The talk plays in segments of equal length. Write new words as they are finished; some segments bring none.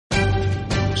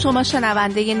شما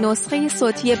شنونده نسخه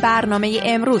صوتی برنامه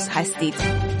امروز هستید.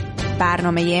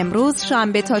 برنامه امروز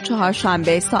شنبه تا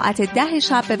چهارشنبه ساعت 10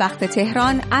 شب به وقت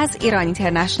تهران از ایران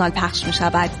اینترنشنال پخش می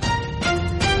شود.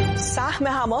 سهم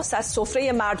حماس از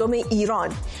سفره مردم ایران.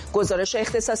 گزارش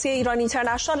اختصاصی ایران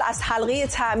اینترنشنال از حلقه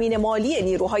تأمین مالی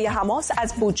نیروهای حماس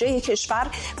از بودجه کشور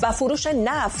و فروش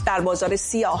نفت در بازار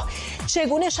سیاه.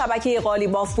 چگونه شبکه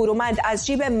قالیباف برومند از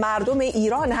جیب مردم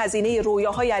ایران هزینه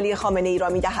رویاهای علی خامنه ای را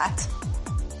می‌دهد؟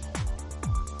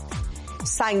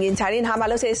 سنگین‌ترین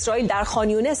حملات اسرائیل در خان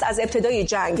یونس از ابتدای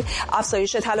جنگ.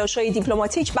 افزایش تلاش‌های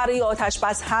دیپلماتیک برای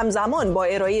آتش‌بس همزمان با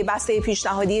ارائه بسته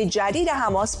پیشنهادی جدید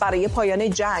حماس برای پایان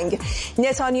جنگ.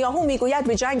 نتانیاهو میگوید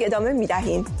به جنگ ادامه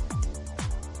می‌دهیم.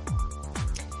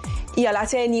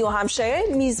 ایالت نیو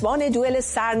همشایر میزبان دوئل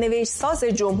سرنوشت ساز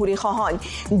جمهوری خواهان.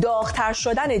 داغ‌تر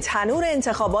شدن تنور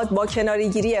انتخابات با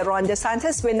کناره‌گیری ران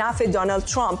دسنتس به نفع دونالد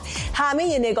ترامپ.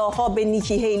 همه نگاه‌ها به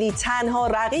نیکی هیلی، تنها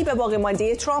رقیب باقی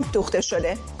مانده ترامپ، دوخته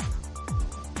شده.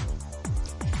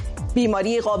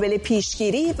 بیماری قابل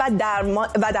پیشگیری و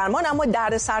درمان اما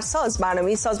دردسرساز.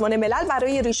 برنامه سازمان ملل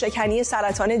برای ریشه‌کنی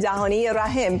سرطان دهانه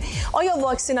رحم. آیا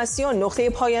واکسیناسیون نقطه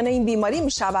پایان این بیماری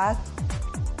می‌شود؟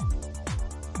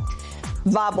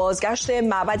 و بازگشت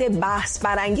معبد بحث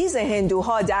برانگیز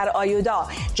هندوها در آیودا.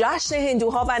 جشن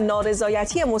هندوها و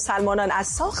نارضایتی مسلمانان از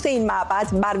ساخت این معبد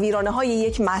بر ویرانه‌های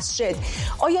یک مسجد.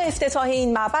 آیا افتتاح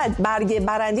این معبد برگ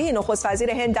برنده نخست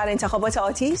وزیر هند در انتخابات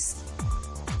آتی است؟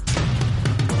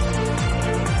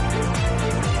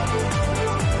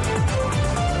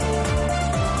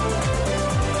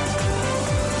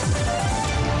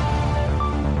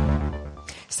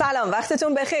 سلام،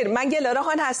 وقتتون بخیر. من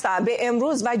گلارهان هستم. به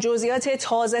امروز و جزئیات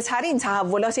تازه ترین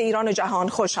تحولات ایران و جهان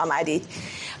خوش آمدید.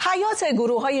 حیات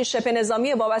گروه‌های شبه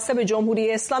نظامی وابسته به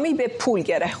جمهوری اسلامی به پول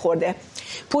گره خورده.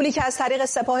 پولی که از طریق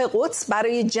سپاه قدس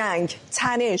برای جنگ،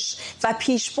 تنش و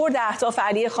پیشبرد اهداف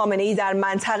علی خامنه‌ای در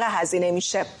منطقه هزینه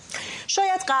میشه.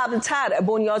 شاید قبلتر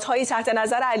بنیادهای تحت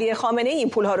نظر علی خامنه‌ای این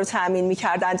پولها رو تأمین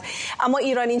می‌کردند، اما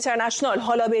ایران اینترنشنال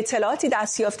حالا به اطلاعاتی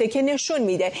دست یافته که نشون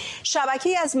میده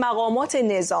شبکه‌ای از مقامات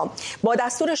نظام با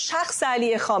دستور شخص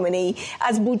علی خامنه‌ای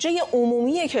از بودجه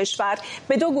عمومی کشور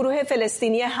به دو گروه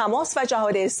فلسطینی حماس و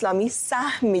جهاد اسلامی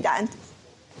سهم میدن.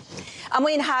 اما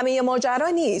این همه ماجرا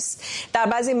نیست. در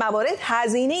بعضی موارد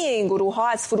هزینه این گروه ها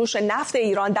از فروش نفت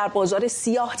ایران در بازار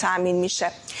سیاه تأمین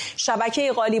میشه.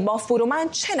 شبکه قالیباف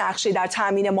برومند چه نقشی در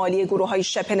تأمین مالی گروه های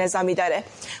شبه نظامی داره؟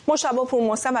 مشتبه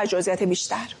پورمحسن و جزئیات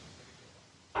بیشتر.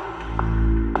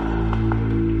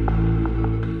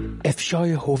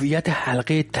 افشای هویت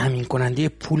حلقه تامین کننده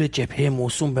پول جبهه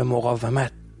موسوم به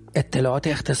مقاومت. اطلاعات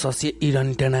اختصاصی ایران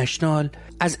اینترنشنال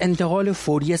از انتقال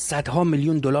فوری صدها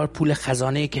میلیون دلار پول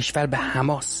خزانه کشور به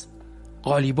حماس.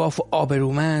 قالیباف و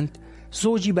آبرومند،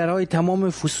 زوجی برای تمام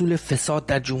فصول فساد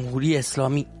در جمهوری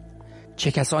اسلامی.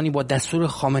 چه کسانی با دستور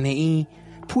خامنه ای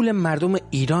پول مردم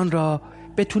ایران را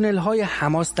به تونل‌های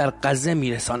حماس در غزه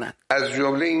میرسانند. از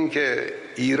جمله این که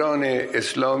ایران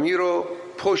اسلامی رو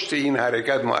پشت این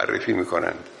حرکت معرفی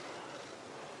میکنند.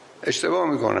 اشتباه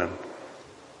میکنند.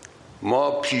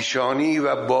 ما پیشانی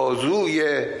و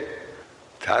بازوی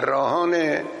طراحان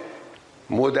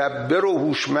مدبر و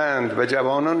هوشمند و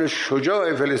جوانان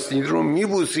شجاع فلسطین رو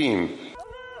میبوسیم.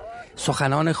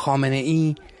 سخنان خامنه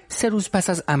ای 3 روز پس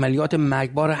از عملیات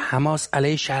مرگبار حماس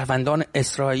علیه شهروندان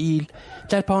اسرائیل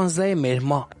در 15 مهر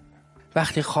ماه،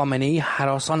 وقتی خامنه ای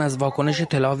هراسان از واکنش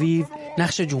تل‌آویو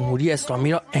نقش جمهوری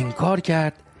اسلامی را انکار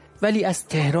کرد، ولی از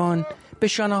تهران به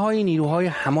شانه‌های نیروهای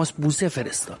حماس بوسه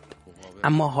فرستاد.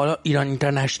 اما حالا ایران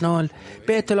اینترنشنال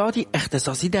به اطلاعاتی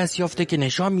اختصاصی دست یافته که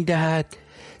نشان می‌دهد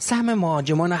سهم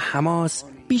مهاجمان حماس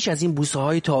بیش از این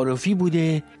بوسه‌های تعارفی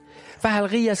بوده و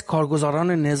حلقه‌ای از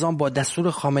کارگزاران نظام با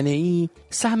دستور خامنه‌ای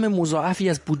سهم مضاعفی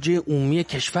از بودجه عمومی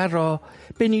کشور را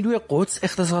به نیروی قدس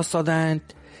اختصاص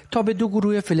دادند تا به 2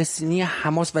 گروه فلسطینی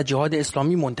حماس و جهاد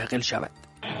اسلامی منتقل شود.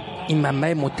 این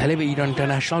منبع مطلع به ایران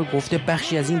اینترنشنال گفته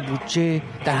بخشی از این بودجه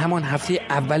در همان هفته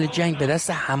اول جنگ به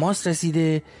دست حماس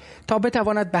رسیده تا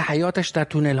بتواند به حیاتش در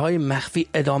تونل‌های مخفی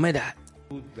ادامه دهد.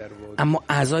 اما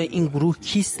اعضای این گروه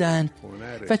کیستند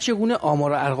و چگونه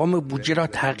آمار و ارقام بودجه را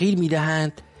تغییر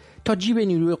می‌دهند تا جیب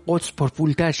نیروی قدس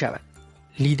پرپولتر شود؟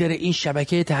 لیدر این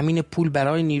شبکه تامین پول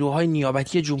برای نیروهای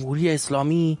نیابتی جمهوری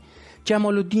اسلامی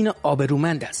جمال‌الدین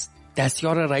آبرومند است،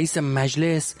 دستیار رئیس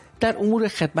مجلس در امور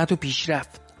خدمت و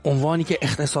پیشرفت، عنوانی که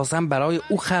اختصاصاً برای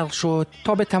او خلق شد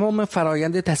تا به تمام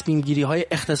فرایند تصمیم‌گیری‌های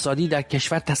اقتصادی در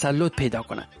کشور تسلط پیدا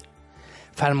کند.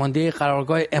 فرمانده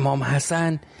قرارگاه امام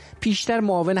حسن پیشتر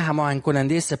معاون هماهنگ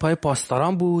کننده سپاه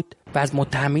پاسداران بود و از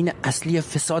متهمین اصلی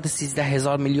فساد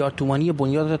 13,000 میلیارد تومانی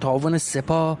بنیاد تعاون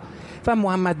سپاه و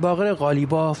محمد باقر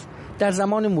قالیباف در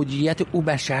زمان مدیریت او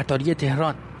بر شهرداری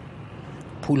تهران.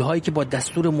 پولهایی که با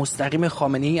دستور مستقیم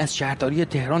خامنه‌ای از شهرداری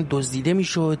تهران دزدیده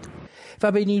میشد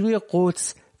و به نیروی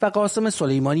قدس و قاسم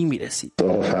سلیمانی میرسید.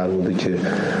 آقا فرموده که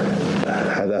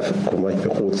هدف کمک به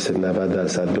قدس 90%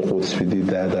 به قدس بدید،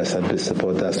 10% به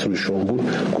سپاه، دستور شما بود.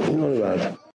 اینا رو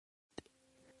بردم.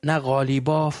 نه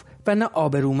قالیباف و نه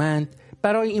آبرومند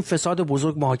برای این فساد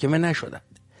بزرگ محاکمه نشدند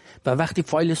و وقتی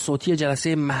فایل صوتی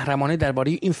جلسه محرمانه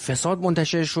درباره این فساد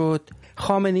منتشر شد،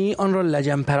 خامنه‌ای آن را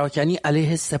لجن پراکنی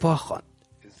علیه سپاه خواند.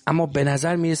 اما به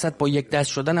نظر میرسد با یک دست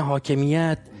شدن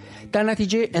حاکمیت در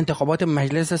نتیجه انتخابات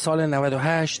مجلس سال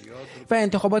 98 و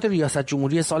انتخابات ریاست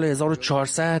جمهوری سال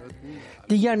 1400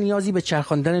 دیگر نیازی به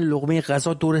چرخاندن لقمه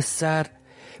غذا دور سر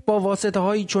با واسطه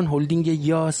هایی چون هلدینگ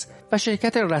یاس و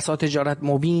شرکت رسا تجارت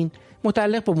مبین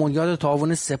متعلق به بنیاد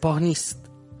تعاون سپاه نیست.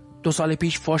 2 سال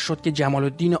پیش فاش شد که جمال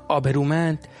الدین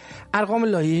آبرومند ارقام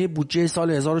لایحه بودجه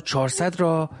سال 1400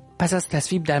 را پس از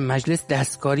تصویب در مجلس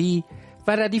دستکاری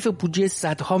و ردیف بودجه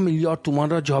صدها میلیارد تومان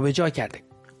را جابجا کرده.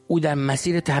 او در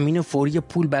مسیر تامین فوری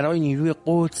پول برای نیروی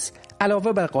قدس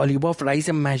علاوه بر قالیباف رئیس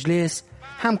مجلس،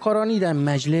 همکارانی در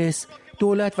مجلس،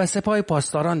 دولت و سپاه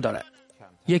پاسداران دارد.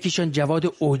 یکیشان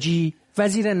جواد اوجی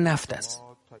وزیر نفت است.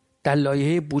 در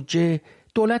لایحه بودجه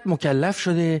دولت مکلف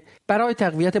شده برای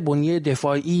تقویت بنیه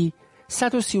دفاعی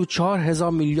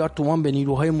 134,000 میلیارد تومان به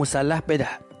نیروهای مسلح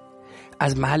بدهد.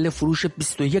 از محل فروش 21%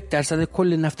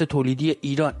 کل نفت تولیدی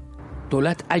ایران.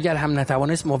 دولت اگر هم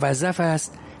نتوانست موظف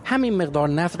است همین مقدار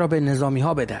نفت را به نظامی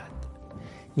ها بدهد.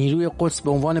 نیروی قدس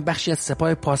به عنوان بخشی از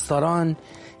سپاه پاسداران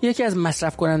یکی از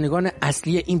مصرف کنندگان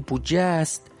اصلی این بودجه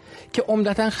است که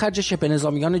عمدتاً خرج شبه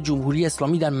نظامیان جمهوری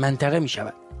اسلامی در منطقه می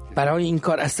شود. برای این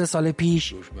کار از 3 سال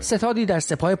پیش ستادی در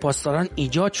سپاه پاسداران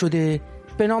ایجاد شده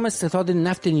به نام ستاد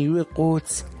نفت نیروی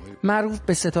قدس، معروف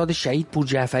به ستاد شهید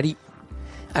پورجعفری،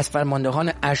 از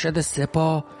فرماندهان ارشد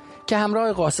سپاه که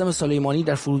همراه قاسم سلیمانی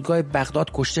در فرودگاه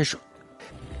بغداد کشته شد.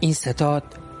 این ستاد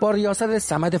با ریاست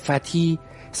صمد فتحی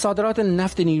صادرات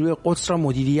نفت نیروی قدس را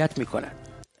مدیریت می کند.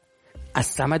 از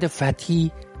صمد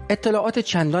فتحی اطلاعات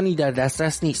چندانی در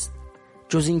دسترس نیست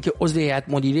جز اینکه عضو هیئت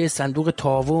مدیره صندوق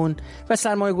تعاون و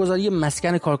سرمایه‌گذاری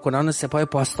مسکن کارکنان سپاه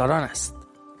پاسداران است.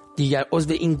 دیگر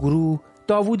عضو این گروه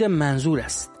داوود منظور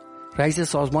است، رئیس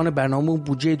سازمان برنامه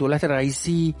بودجه دولت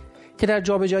رئیسی که در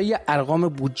جابجایی ارقام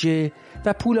بودجه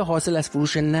و پول حاصل از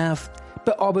فروش نفت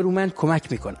به آبرومند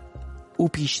کمک می‌کند. او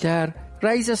پیشتر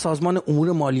رئیس سازمان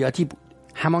امور مالیاتی بود،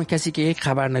 همان کسی که یک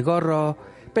خبرنگار را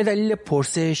به دلیل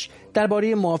پرسش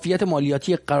درباره معافیت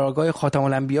مالیاتی قرارگاه خاتم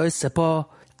الانبیاء سپاه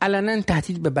علنا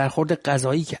تهدید به برخورد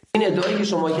قضایی کرد. این ادعایی که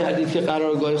شما کردید که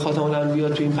قرارگاه خاتم الانبیاء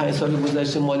تو این 5 سال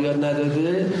گذشته مالیات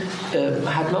نداده،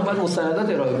 حتما باید مستندات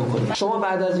ارائه بکنید. شما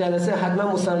بعد از جلسه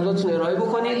حتما مستنداتتون ارائه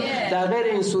بکنید، در غیر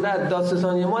این صورت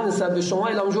دادستانی ما نسبت به شما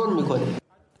اعلام جرم میکنید.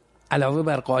 علاوه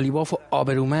بر قالیباف و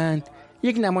آبرومند،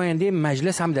 یک نماینده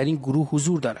مجلس هم در این گروه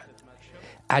حضور دارد.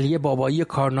 علی بابایی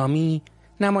کارنامی،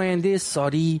 نماینده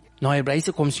ساری، نایب رئیس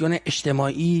کمیسیون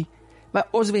اجتماعی و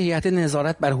عضو هیئت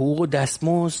نظارت بر حقوق و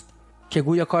دستمزد که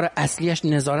گویا کار اصلیش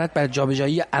نظارت بر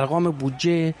جابجایی ارقام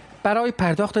بودجه برای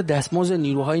پرداخت دستمزد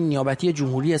نیروهای نیابتی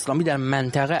جمهوری اسلامی در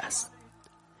منطقه است.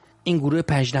 این گروه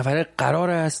 5 نفره قرار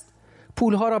است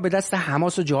پولها را به دست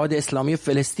حماس و جهاد اسلامی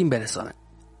فلسطین برساند.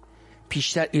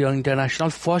 پیشتر ایران اینترنشنال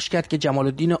فاش کرد که جمال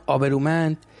الدین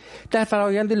آبرومند در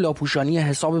فرایند لاپوشانی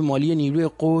حساب مالی نیروی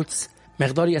قدس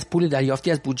مقداری از پول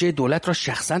دریافتی از بودجه دولت را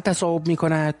شخصا تصاحب می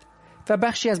کند و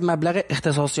بخشی از مبلغ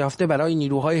اختصاص یافته برای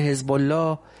نیروهای حزب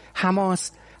الله،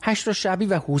 حماس، هشت شعبی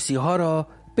و حوثی ها را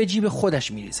به جیب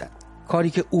خودش می ریزد. کاری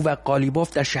که او و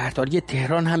قالیباف در شهرداری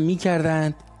تهران هم می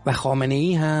کردند و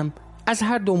خامنه‌ای هم از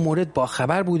هر دو مورد با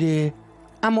خبر بوده،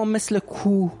 اما مثل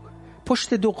کوه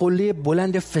پشت 2 قله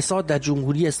بلند فساد در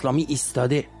جمهوری اسلامی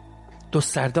ایستاده. 2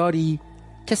 سرداری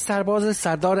که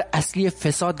سردار اصلی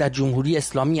فساد در جمهوری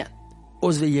اسلامی هستند.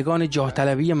 عضو یگان جاه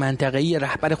طلبی منطقه‌ای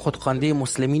رهبر خودخوانده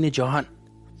مسلمین جهان،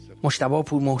 مجتبی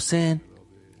پورمحسن،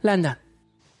 لندن.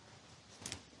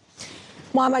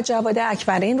 محمد جواد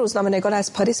اکبرین، روزنامه‌نگار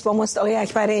از پاریس با ماست. آقای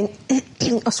اکبرین،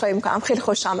 عذرخواهی می‌کنم، خیلی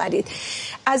خوش آمدید.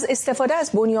 از استفاده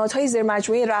از بنیادهای زیر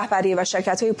مجموعه رهبری و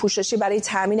شرکت‌های پوششی برای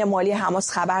تامین مالی حماس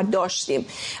خبر داشتیم،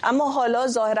 اما حالا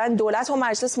ظاهراً دولت و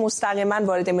مجلس مستقیما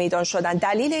وارد میدان شدن.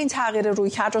 دلیل این تغییر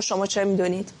رویکرد رو شما چه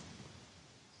می‌دونید؟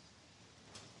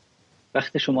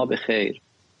 وقت شما بخیر.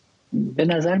 به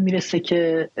نظر میرسه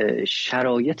که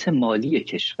شرایط مالی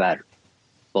کشور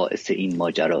باعث این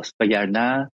ماجراست،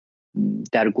 وگرنه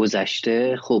در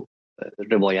گذشته خب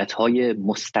روایت‌های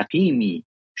مستقیمی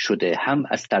شده، هم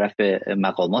از طرف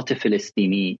مقامات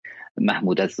فلسطینی،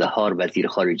 محمود الزهار وزیر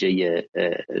خارجه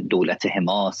دولت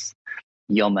حماس،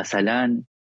 یا مثلا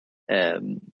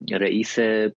رئیس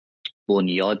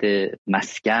بنیاد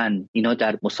مسکن، اینا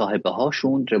در مصاحبه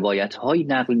هاشون روایت هایی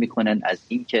نقل میکنن از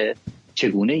اینکه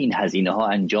چگونه این هزینه ها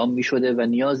انجام میشده و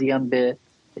نیازی هم به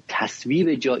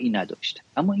تصویب جایی نداشته.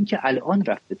 اما اینکه الان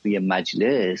رفته توی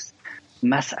مجلس،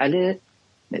 مسئله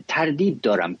تردید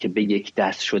دارم که به یک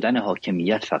دست شدن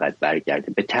حاکمیت فقط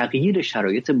برگرده، به تغییر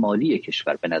شرایط مالی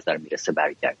کشور به نظر میرسه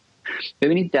برگرده.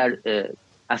 ببینید در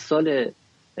از سال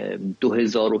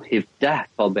 2017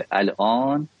 تا به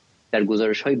الان در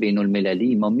گزارش‌های بین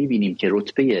المللی ما می‌بینیم که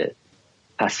رتبه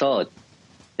فساد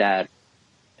در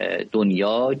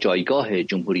دنیا، جایگاه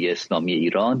جمهوری اسلامی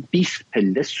ایران 20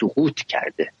 پله سقوط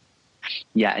کرده.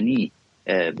 یعنی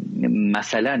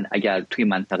مثلا اگر توی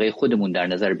منطقه خودمون در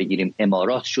نظر بگیریم،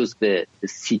 امارات جزو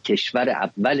 30 کشور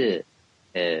اول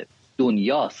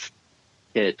دنیاست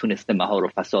که تونسته مهار و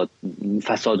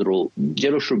فساد رو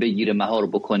جلوش رو بگیره، مهار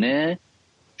بکنه.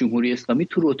 جمهوری اسلامی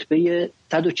تو رتبه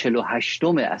 148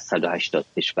 از 180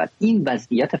 کشور. این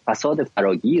وضعیت فساد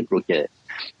فراگیر رو که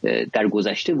در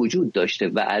گذشته وجود داشته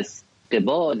و از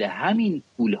قبال همین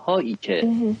پولهایی که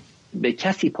به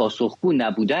کسی پاسخگو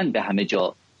نبودن به همه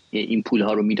جا این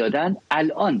پولها رو میدادن،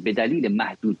 الان به دلیل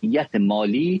محدودیت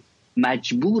مالی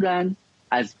مجبورن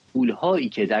از پولهایی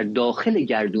که در داخل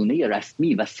گردونه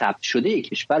رسمی و ثبت شده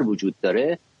کشور وجود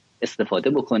داره استفاده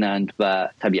بکنند و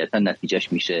طبیعتا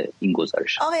نتیجهش میشه این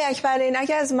گزارش. آقای اکبرین،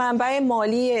 اگر از منبع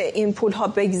مالی این پولها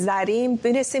بگذریم،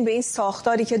 برسیم به این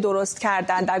ساختاری که درست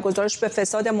کردن. در گزارش به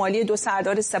فساد مالی 2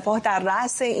 سردار سپاه در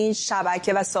رأس این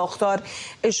شبکه و ساختار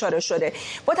اشاره شده.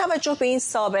 با توجه به این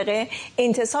سابقه،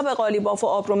 انتصاب قالیباف و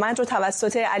آبرومند رو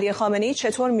توسط علی خامنه‌ای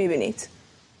چطور میبینید؟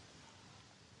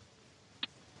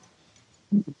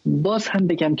 باز هم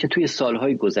بگم که توی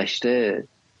سالهای گذشته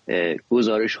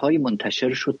گزارش های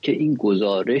منتشر شد که این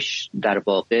گزارش در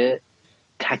واقع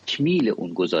تکمیل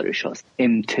اون گزارش هاست،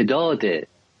 امتداد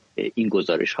این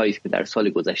گزارش هایی که در سال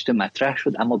گذشته مطرح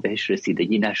شد اما بهش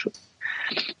رسیدگی نشد.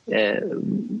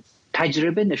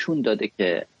 تجربه نشون داده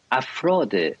که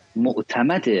افراد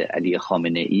معتمد علی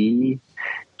خامنه‌ای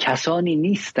کسانی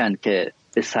نیستند که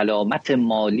به سلامت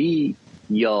مالی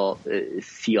یا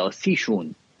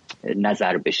سیاسیشون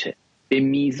نظر بشه، به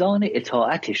میزان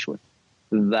اطاعتشون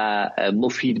و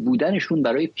مفید بودنشون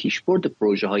برای پیشبرد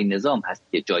پروژه های نظام هست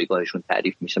که جایگاهشون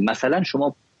تعریف میشه. مثلا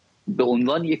شما به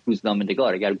عنوان یک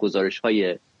روزنامه‌نگار اگر گزارش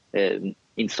های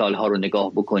این سالها رو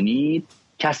نگاه بکنید،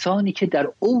 کسانی که در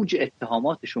اوج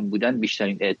اتهاماتشون بودن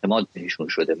بیشترین اعتماد بهشون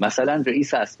شده. مثلا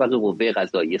رئیس اسبق قوه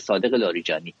قضاییه صادق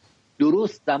لاریجانی،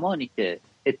 درست زمانی که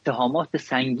اتهامات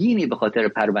سنگینی به خاطر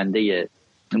پرونده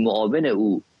معاون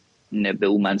او به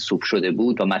او منسوب شده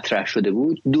بود و مطرح شده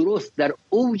بود، درست در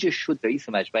اوجش شد رئیس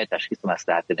مجمع تشخیص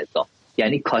مصلحت نظام،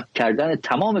 یعنی کات کردن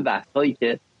تمام بحث‌هایی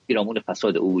که پیرامون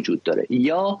فساد او وجود داره.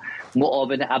 یا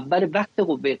معاون اول وقت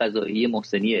قوه قضاییه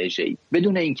محسنی اژه‌ای،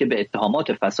 بدون اینکه به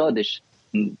اتهامات فسادش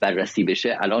بررسی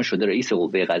بشه الان شده رئیس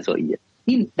قوه قضاییه.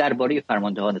 این درباره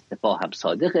فرماندهان سپاه هم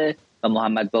صادقه و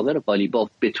محمد باقر قالیباف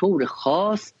به طور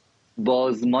خاص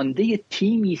بازمانده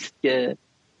تیمی است که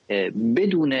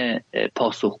بدون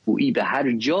پاسخگویی به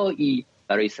هر جایی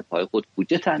برای سپاه خود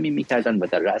بودجه تامین می‌کردن و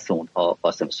در رأس اونها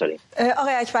قاسم سلیمی.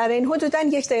 آقای اکبرین، حدوداً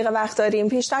 1 دقیقه وقت داریم.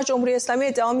 پیشتر جمهوری اسلامی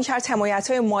ادعا می‌کرد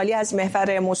حمایت‌های مالی از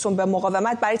محور موسوم به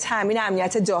مقاومت برای تامین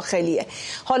امنیت داخلیه.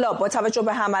 حالا با توجه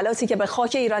به حملاتی که به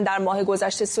خاک ایران در ماه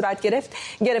گذشته صورت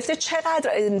گرفته،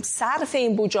 چقدر صرف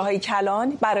این بودجه‌های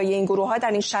کلان برای این گروه‌ها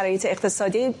در این شرایط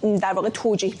اقتصادی در واقع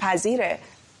توجیه پذیره؟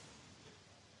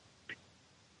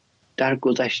 در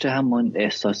گذشته هم ما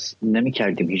احساس نمی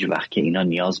کردیم هیچ وقت که اینا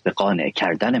نیاز به قانع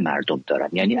کردن مردم دارن.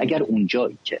 یعنی اگر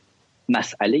اونجایی که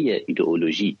مسئله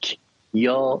ایدئولوژیک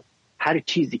یا هر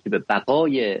چیزی که به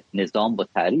بقای نظام با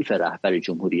تعریف رهبر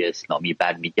جمهوری اسلامی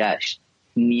برمیگشت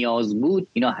نیاز بود،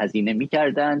 اینا هزینه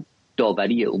میکردن،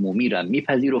 داوری عمومی را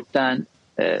میپذیرفتن،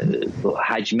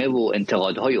 حجمه و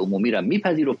انتقادهای عمومی را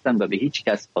میپذیرفتن و به هیچ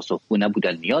کس پاسخگو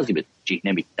نبودن، نیازی به توجیه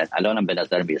نمیکردن. الان هم به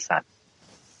نظر میرسن.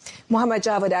 محمد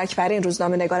جواد اکبرین،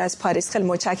 روزنامه‌نگار از پاریس، خیلی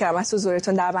متشکرم از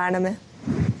حضورتون در برنامه.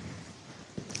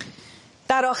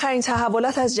 در آخرین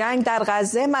تحولات از جنگ در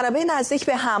غزه، منابع نزدیک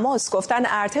به حماس گفتن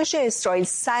ارتش اسرائیل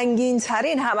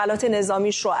سنگین‌ترین حملات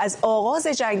نظامیش رو از آغاز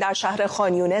جنگ در شهر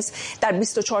خان یونس در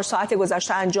 24 ساعت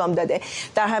گذشته انجام داده.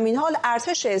 در همین حال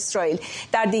ارتش اسرائیل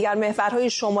در دیگر محورهای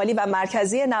شمالی و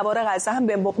مرکزی نوار غزه هم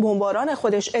به بمباران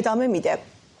خودش ادامه میده.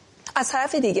 از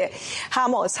طرف دیگه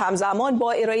حماس همزمان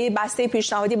با ارائه بسته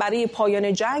پیشنهادی برای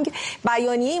پایان جنگ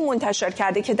بیانیه‌ای منتشر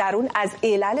کرده که در اون از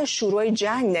علل شروع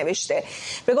جنگ نوشته.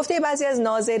 به گفته بعضی از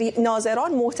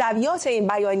ناظران محتویات این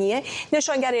بیانیه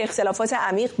نشانگر اختلافات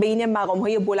عمیق بین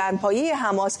مقام‌های بلندپایه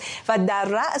حماس و در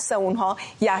رأس اونها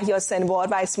یحیی سنوار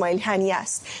و اسماعیل هنیه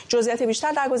است. جزئیات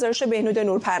بیشتر در گزارش بهنود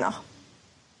نورپناه.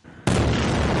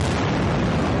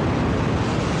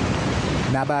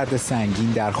 نبرد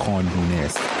سنگین در خان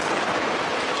یونس.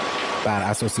 بر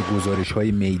اساس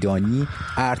گزارش‌های میدانی،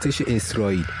 ارتش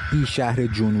اسرائیل این شهر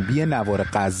جنوبی نوار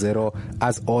غزه را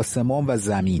از آسمان و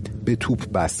زمین به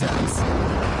توپ بسته است.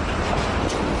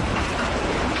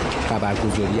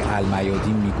 خبرگزاری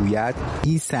المیادین میگوید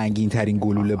این سنگین‌ترین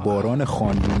گلوله باران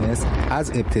خان یونس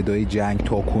از ابتدای جنگ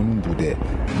تا کنون بوده.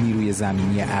 نیروی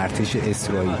زمینی ارتش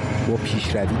اسرائیل با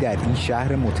پیشروی در این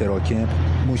شهر متراکم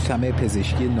مجتمع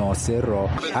پزشکی ناصر را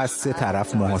از 3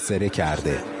 طرف محاصره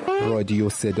کرده. رادیو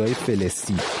صدای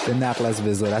فلسطین به نقل از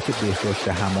وزارت بهداشت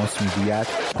حماس میگوید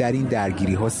در این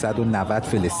درگیری‌ها 190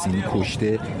 فلسطینی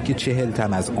کشته که 40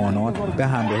 تن از آنان به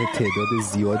همراه تعداد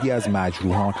زیادی از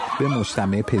مجروحان به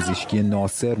مجتمع پزشکی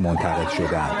ناصر منتقل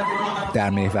شدند. در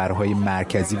محورهای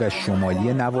مرکزی و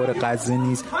شمالی نوار غزه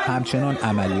نیز همچنان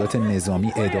عملیات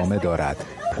نظامی ادامه دارد.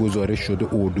 گزارش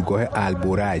شده اردوگاه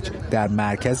البرج در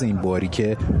مرکز این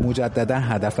باریکه مجددا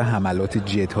هدف حملات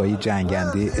جت‌های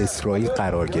جنگنده اسرائیل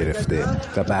قرار گرفته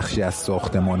و بخشی از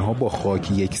ساختمان‌ها با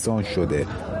خاک یکسان شده.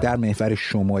 در محور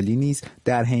شمالی نیز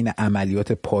در حین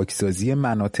عملیات پاکسازی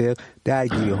مناطق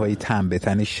درگیری‌های تن به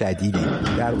تن شدیدی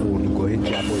در اردوگاه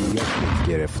جبالیه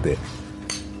شکل گرفته.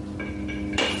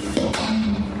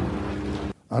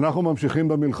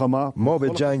 ما به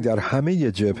جنگ در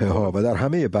همه جبهه‌ها و در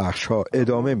همه بخش‌ها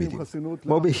ادامه میدیم.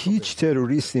 ما به هیچ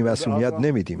تروریستی مسئولیت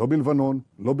نمیدیم.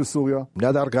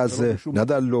 نه در غزه، نه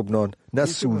در لبنان، نه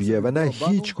سوریه و نه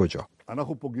هیچ کجا.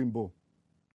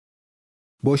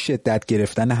 با شدت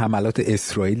گرفتن حملات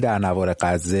اسرائیل در نوار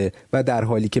غزه و در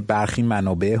حالی که برخی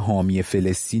منابع حامی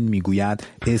فلسطین میگویند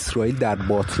اسرائیل در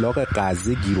باتلاق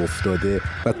غزه گیر افتاده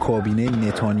و کابینه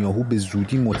نتانیاهو به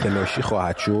زودی متلاشی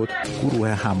خواهد شد، گروه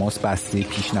حماس بسته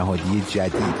پیشنهادی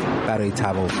جدید برای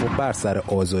توافق بر سر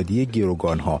آزادی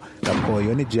گروگانها و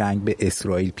پایان جنگ به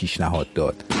اسرائیل پیشنهاد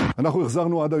داد.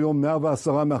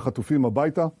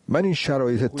 من این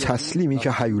شرایط تسلیمی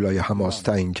که هیولای حماس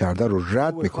تعیین کرده رو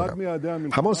رد میکنم.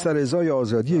 حماس در ازای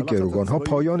آزادی گروگانها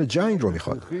پایان جنگ رو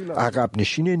میخواد. عقب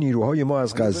نشین نیروهای ما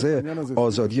از غزه،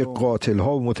 آزادی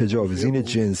قاتلها و متجاوزین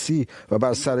جنسی و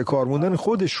بر سر کار موندن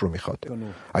خودش رو میخواد.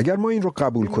 اگر ما این رو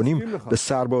قبول کنیم به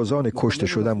سربازان کشته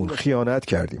شدمون خیانت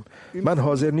کردیم. من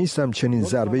حاضر نیستم چنین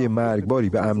ضربه مرگباری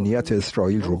به امنیت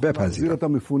اسرائیل رو بپذیرم.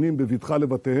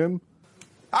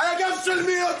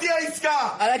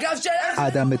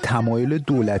 عدم تمایل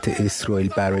دولت اسرائیل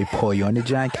برای پایان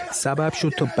جنگ سبب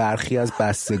شد تا برخی از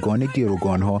بستگان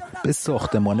گروگانها به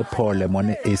ساختمان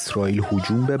پارلمان اسرائیل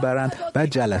هجوم ببرند و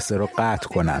جلسه را قطع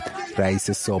کنند.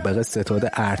 رئیس سابق ستاد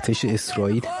ارتش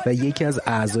اسرائیل و یکی از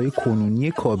اعضای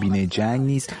کنونی کابینه جنگ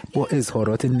نیز با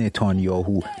اظهارات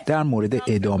نتانیاهو در مورد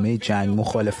ادامه جنگ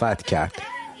مخالفت کرد.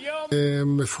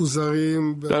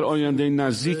 در آینده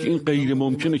نزدیک این غیر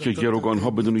ممکنه که گروگانها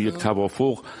بدون یک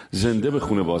توافق زنده به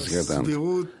خونه بازگردند.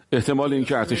 احتمال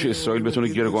اینکه ارتش اسرائیل بتونه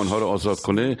گروگانها رو آزاد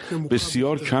کنه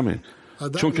بسیار کمه،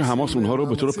 چون که حماس اونها رو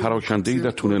به طور پراکنده‌ای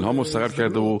در تونل‌ها مستقر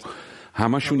کرده و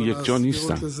همشون یک جا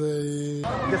نیستن.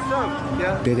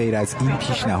 به غیر از این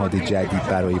پیشنهاد جدید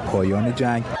برای پایان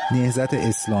جنگ، نهضت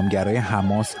اسلامگرای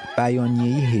حماس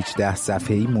بیانیه‌ای 18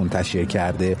 صفحه‌ای منتشر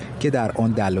کرده که در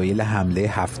آن دلایل حمله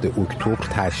 7 اکتبر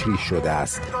تشریح شده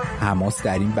است. حماس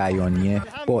در این بیانیه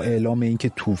با اعلام اینکه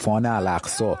طوفان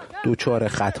الاقصی دچار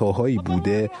خطاهایی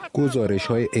بوده،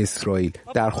 گزارش‌های اسرائیل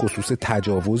در خصوص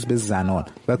تجاوز به زنان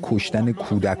و کشتن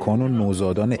کودکان و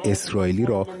نوزادان اسرائیلی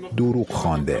را دروغ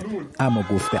خوانده. اما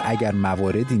گفته اگر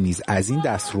مواردی نیز از این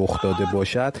دست رخ داده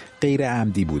باشد غیر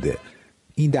عمدی بوده.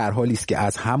 این در حالی است که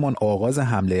از همان آغاز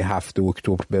حمله 7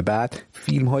 اکتبر به بعد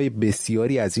فیلم‌های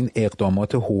بسیاری از این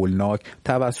اقدامات هولناک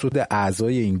توسط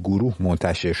اعضای این گروه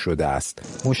منتشر شده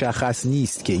است. مشخص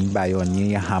نیست که این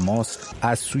بیانیه حماس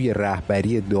از سوی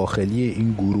رهبری داخلی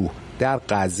این گروه در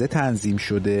غزه تنظیم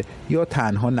شده یا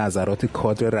تنها نظرات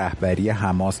کادر رهبری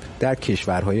حماس در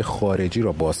کشورهای خارجی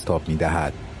را بازتاب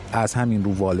می‌دهد. از همین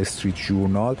رو وال استریت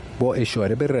ژورنال با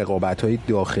اشاره به رقابت‌های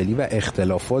داخلی و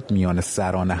اختلافات میان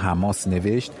سران حماس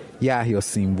نوشت یحیی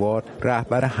سنوار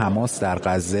رهبر حماس در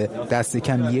غزه دست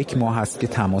کم 1 ماه است که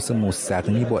تماس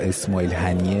مستقیمی با اسماعیل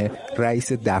هنیه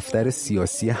رئیس دفتر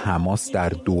سیاسی حماس در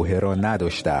دوحه را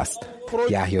نداشته است.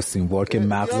 یحیی سینوار که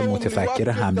مغز متفکر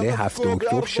حمله 7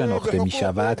 اکتبر شناخته می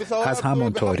شود، از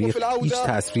همان تاریخ هیچ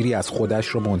تصویری از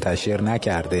خودش را منتشر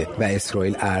نکرده و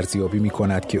اسرائیل ارزیابی می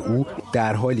کند که او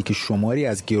در حالی که شماری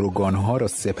از گروگانها را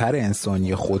سپر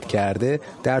انسانی خود کرده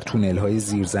در تونل‌های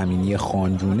زیرزمینی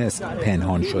خان یونس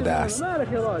پنهان شده است.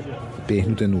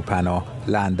 بهنود نورپناه،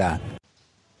 لندن.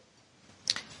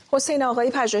 حسین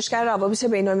آقایی، پژوهشگر روابط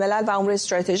بین‌الملل و امور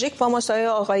استراتژیک، با مساعد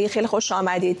آقایی خیلی خوش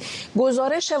آمدید.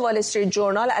 گزارش وال استریت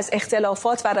جورنال از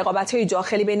اختلافات و رقابت‌های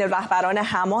داخلی بین رهبران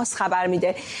حماس خبر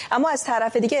میده، اما از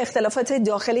طرف دیگه اختلافات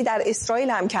داخلی در اسرائیل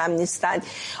هم کم نیستند.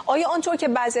 آیا آنطور که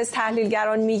بعضی از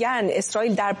تحلیلگران میگن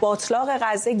اسرائیل در باتلاق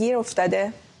غزه گیر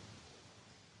افتاده؟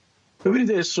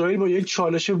 ببینید، اسرائیل با یک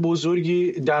چالش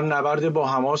بزرگی در نبرد با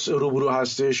حماس روبرو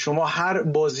هسته. شما هر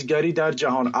بازیگری در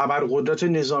جهان، ابرقدرت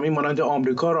نظامی مانند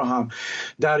آمریکا را هم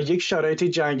در یک شرایط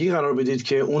جنگی قرار بدید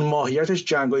که اون ماهیتش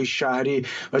جنگ‌های شهری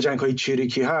و جنگ‌های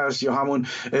چریکی هست یا همون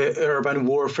urban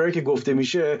warfare که گفته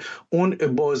میشه، اون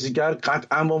بازیگر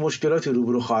قطعا با مشکلاتی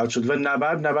روبرو خواهد شد و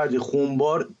نبرد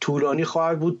خونبار طولانی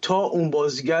خواهد بود تا اون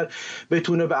بازیگر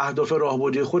بتونه به اهداف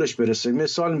راهبردی خودش برسه.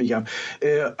 مثال میگم،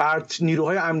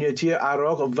 نیروهای امنیتی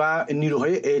عراق و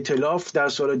نیروهای ائتلاف در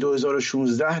سال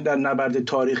 2016 در نبرد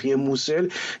تاریخی موصل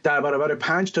در برابر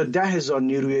 5 تا 10 هزار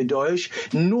نیروی داعش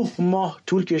 9 ماه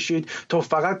طول کشید تا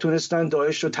فقط تونستن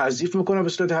داعش رو تضعیف بکنن به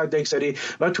صورت حداکثری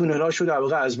و تونل‌هاش رو در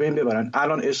واقع از بین ببرن.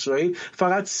 الان اسرائیل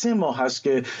فقط 3 ماه هست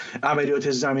که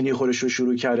عملیات زمینی خودش رو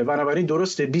شروع کرده. بنابراین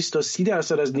درسته 20 تا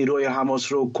 30% از نیروهای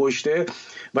حماس رو کشته،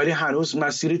 ولی هنوز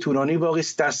مسیر طولانی باقی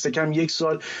است. دست کم 1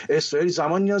 سال اسرائیل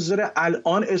زمان نیاز داره.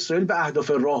 الان اسرائیل به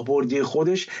اهداف راهبردی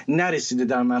خودش نرسیده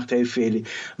در مقطع فعلی،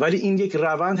 ولی این یک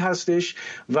روند هستش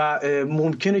و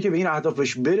ممکنه که به این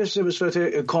اهدافش برسه به صورت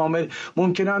کامل،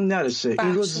 ممکنه هم نرسه.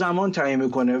 این رو زمان تعیین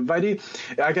میکنه. ولی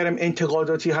اگرم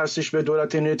انتقاداتی هستش به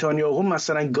دولت نتانیاهو،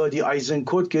 مثلا گادی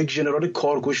آیزنکوت که یک ژنرال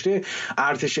کارکشته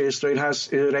ارتش اسرائیل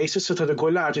هست، رئیس ستاد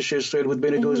کل ارتش اسرائیل بود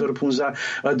بین 2015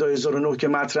 و 2009 که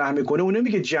مطرح میکنه، اون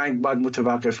نمیگه جنگ باید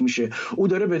متوقف میشه. او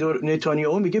داره به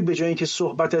نتانیاهو میگه به جای اینکه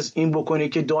صحبت از این بکنه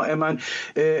که دائما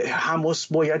حماس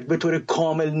باید به طور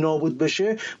کامل نابود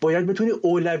بشه، باید بتونی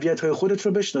اولویت‌های خودت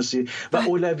رو بشناسی و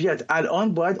اولویت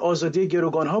الان باید آزادی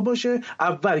گروگان‌ها باشه.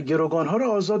 اول گروگان‌ها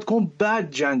رو آزاد کن،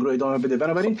 بعد جنگ رو ادامه بده.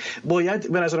 بنابراین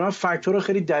باید به نظر من فاکتورها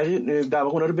خیلی دقیق در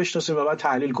واقع اونها رو بشناسیم و بعد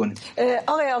تحلیل کنیم.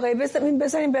 آقای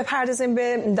بذاریم بپردازیم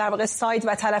به در واقع ساید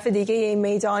و طرف دیگه این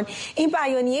میدان. این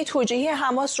بیانیه توجیهی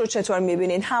حماس رو چطور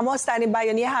می‌بینید؟ حماس در این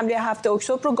بیانیه حمله 7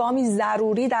 اکتبر رو گامی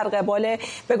ضروری در قبال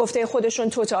به گفته خودشون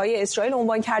توطئه‌های اسرائیل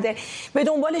عنوان کرده. به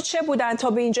دنبال چه بودن تا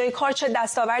به اینجای کار؟ چه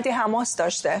دستاوردی حماس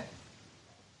داشته؟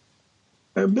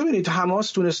 ببینید،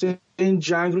 حماس تونسته این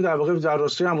جنگ رو در واقع در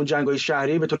راستای همون جنگ‌های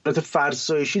شهری به صورت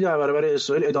فرسایشی در برابر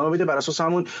اسرائیل ادامه بده بر اساس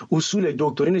همون اصول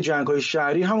دکترین جنگ‌های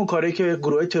شهری، همون کاری که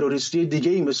گروه تروریستی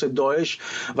دیگه‌ای مثل داعش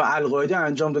و القاعده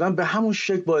انجام دادن، به همون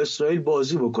شکل با اسرائیل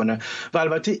بازی بکنه. و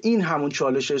البته این همون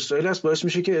چالش اسرائیل است، باعث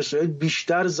میشه که اسرائیل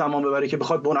بیشتر زمان ببره که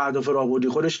بخواد به اون اهداف راهبردی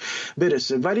خودش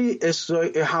برسه. ولی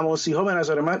حماسی‌ها به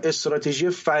نظر من استراتژی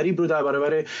فریب رو در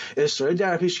برابر اسرائیل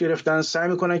در پیش گرفتن، سعی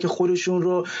می‌کنن که خودشون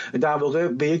رو در واقع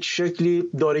به یک شکلی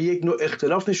داره یک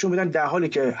اختلاف نشون میدن، در حالی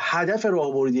که هدف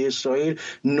راهبردی اسرائیل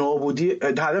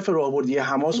هدف راهبردی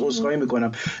حماس عذرخواهی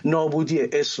میکنم نابودی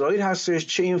اسرائیل هستش.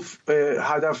 چه این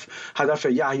هدف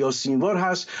یحیی سینوار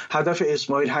هست، هدف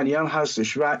اسماعیل هنیه هم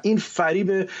هستش و این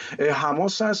فریب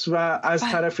حماس است. و از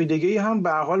طرف دیگه هم به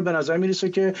هر حال به نظر میرسه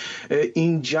که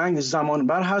این جنگ زمان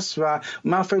بر هست و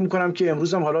من فکر میکنم که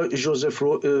امروز هم حالا ژوزف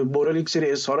بورل یک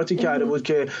سری اظهاراتی کرده بود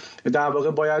که در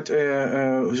واقع باید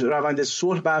روند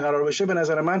صلح برقرار بشه. به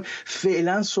نظر من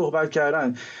فعلا صحبت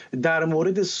کردن در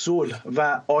مورد صلح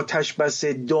و آتش بس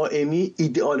دائمی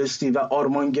ایدئالیستی و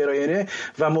آرمانگرایانه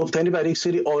و مبتنی بر یک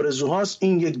سری آرزوهاست.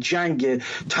 این یک جنگ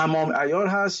تمام عیار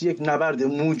هست، یک نبرد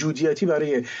موجودیتی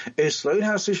برای اسرائیل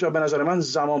هستش و به نظر من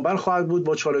زمان بر خواهد بود،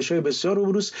 با چالش‌های بسیار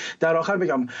روبروست. در آخر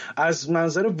بگم از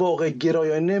منظر واقع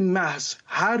گرایانه محض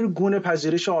هر گونه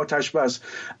پذیرش آتش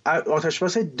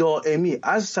بس دائمی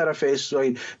از طرف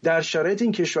اسرائیل در شرایط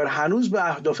این کشور هنوز به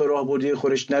اهداف راهبردی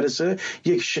خودش نرسه،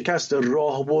 یک شکست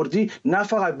راهبردی نه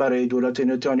فقط برای دولت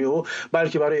نتانیاهو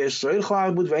بلکه برای اسرائیل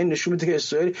خواهد بود و این نشون میده که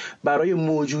اسرائیل برای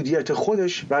موجودیت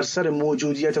خودش بر سر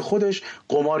موجودیت خودش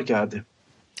قمار کرده.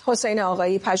 حسین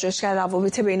آقایی، پژوهشگر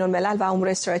روابط بین‌الملل و امور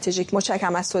استراتژیک،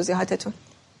 متشکرم از توضیحاتتون.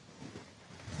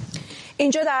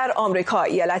 اینجا در آمریکا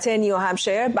ایالت نیو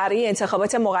همشایر برای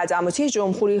انتخابات مقدماتی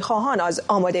جمهوری خواهان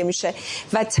آماده میشه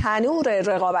و تنور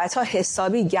رقابت‌ها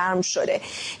حسابی گرم شده.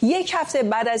 یک هفته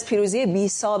بعد از پیروزی بی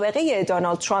سابقه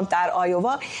دونالد ترامپ در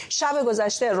آیووا، شب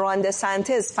گذشته ران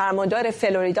دسانتس فرماندار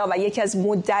فلوریدا و یکی از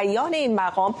مدعیان این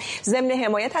مقام ضمن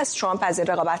حمایت از ترامپ از این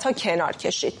رقابت‌ها کنار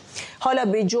کشید. حالا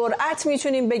به جرئت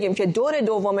میتونیم بگیم که دور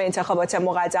دوم انتخابات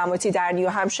مقدماتی در نیو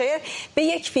همشایر به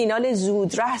یک فینال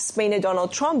زودرس بین دونالد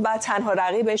ترامپ و تنها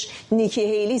رقیبش نیکی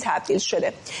هیلی تبدیل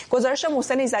شده. گزارش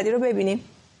محسن ایزدی رو ببینیم.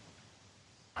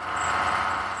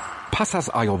 پس از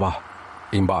آیووا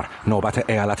این بار نوبت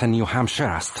ایالت نیو همشایر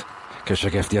است که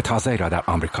شگفتی تازه‌ای را در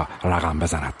آمریکا رقم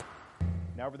بزند.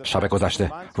 شب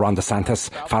گذشته ران دسانتس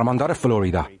فرماندار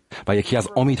فلوریدا و یکی از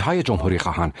امیدهای جمهوری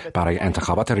خواهان برای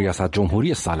انتخابات ریاست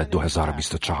جمهوری سال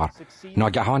 2024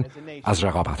 ناگهان از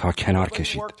رقابت‌ها کنار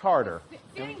کشید.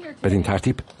 بدین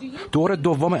ترتیب دور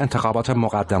دوم انتخابات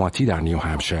مقدماتی در نیو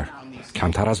همشایر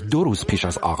کمتر از 2 روز پیش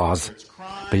از آغاز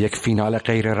به یک فینال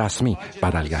غیر رسمی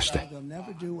بدل گشته،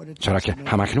 چرا که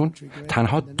همکنون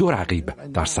تنها 2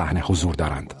 رقیب در صحنه حضور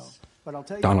دارند: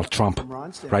 دونالد ترامپ،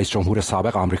 رئیس جمهور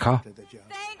سابق آمریکا،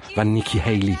 و نیکی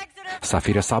هیلی،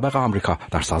 سفیر سابق آمریکا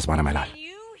در سازمان ملل.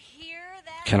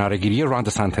 کنارگیری ران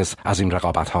دسانتس از این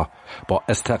رقابت‌ها با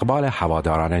استقبال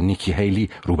هواداران نیکی هیلی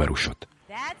روبرو شد.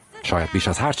 شاید بیش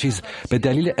از هر چیز به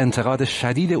دلیل انتقاد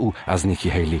شدید او از نیکی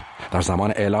هیلی در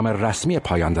زمان اعلام رسمی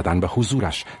پایان دادن به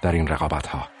حضورش در این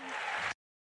رقابت‌ها.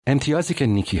 امتیازی که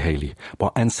نیکی هیلی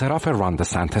با انصراف ران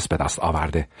دسانتس به دست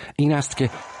آورده این است که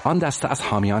آن دسته از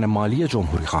حامیان مالی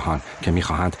جمهوری خواهان که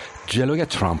می‌خواهند جلوی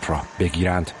ترامپ را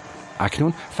بگیرند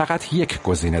اکنون فقط یک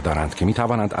گزینه دارند که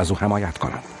می‌توانند از او حمایت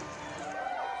کنند.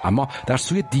 اما در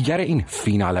سوی دیگر این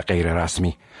فینال غیر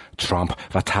رسمی ترامپ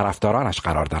و طرفدارانش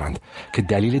قرار دارند که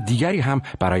دلیل دیگری هم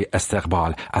برای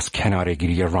استقبال از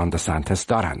کنارگیری ران دسانتس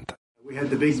دارند.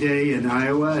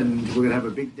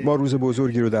 ما روز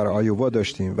بزرگی رو در آیووا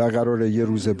داشتیم و قراره یه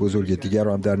روز بزرگ دیگر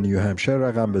رو هم در نیو همشایر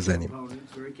رقم بزنیم.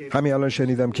 همین الان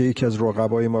شنیدم که یکی از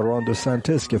رقبای ما ران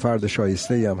دسانتس که فرد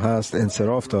شایسته‌ای هم هست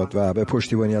انصراف داد و به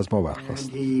پشتیبانی از ما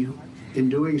برخاست.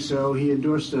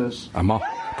 اما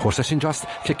پرسش اینجاست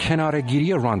که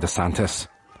کنارگیری ران دسانتس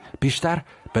بیشتر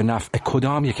به نفع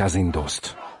کدام یک از این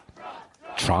دوست؟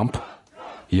 ترامپ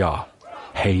یا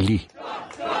هیلی؟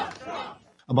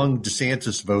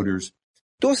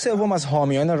 دو سوم از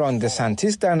حامیان ران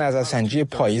دسانتس در نظرسنجی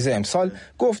پاییز امسال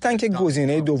گفتن که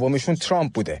گزینه دومشون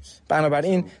ترامپ بوده.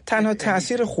 بنابراین تنها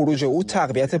تأثیر خروج او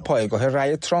تقویت پایگاه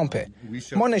رأی ترامپه.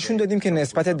 ما نشون دادیم که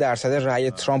نسبت درصد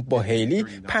رأی ترامپ با هیلی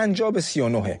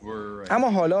 50-39.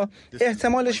 اما حالا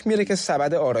احتمالش میره که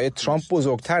سبد آرای ترامپ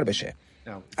بزرگتر بشه.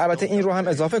 البته این رو هم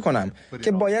اضافه کنم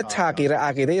که باید تغییر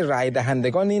عقیده رأی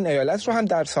دهندگان این ایالت رو هم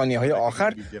در ثانیه‌های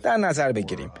آخر در نظر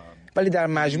بگیریم. ولی در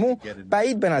مجموع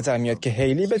بعید به نظر میاد که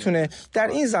هیلی بتونه در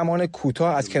این زمان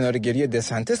کوتاه از کنارگیری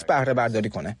دسانتس بهره برداری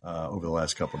کنه.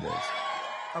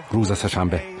 روز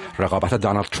سه‌شنبه رقابت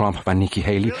دونالد ترامپ و نیکی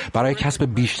هیلی برای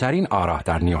کسب بیشترین آرا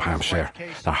در نیو همشایر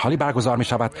در حالی برگزار می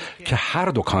شود که هر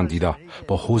دو کاندیدا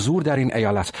با حضور در این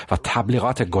ایالت و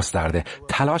تبلیغات گسترده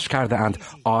تلاش کرده اند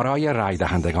آرای رای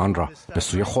دهندگان را به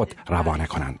سوی خود روانه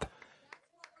کنند.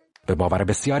 به باور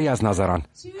بسیاری از ناظران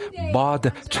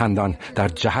باد چندان در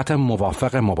جهت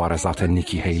موافق مبارزات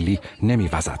نیکی هیلی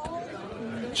نمی‌وزد،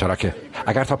 چرا که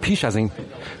اگر تا پیش از این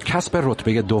کسب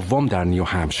رتبه دوم در نیو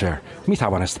همشایر می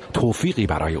توانست توفیقی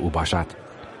برای او باشد،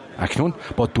 اکنون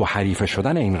با 2 حریف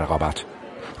شدن این رقابت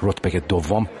رتبه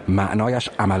دوم معنایش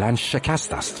عملاً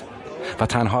شکست است و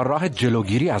تنها راه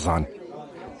جلوگیری از آن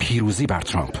پیروزی بر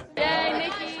ترامپ،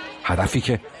 هدفی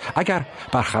که اگر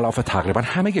برخلاف تقریبا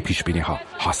همه پیشبینی‌ها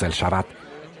حاصل شود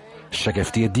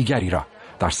شگفتی دیگری را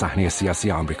در صحنه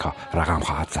سیاسی آمریکا رقم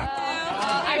خواهد زد.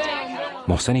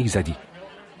 محسن ایزدی،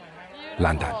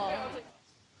 لندن.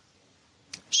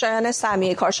 شایان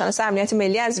سمیعی، کارشناس امنیت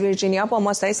ملی از ویرجینیا با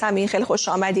ماست. سمیعی خیلی خوش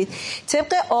آمدید.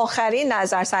 طبق آخرین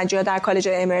نظرسنجی‌ها در کالج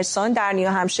امرسون در نیو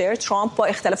همشایر ترامپ با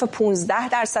اختلاف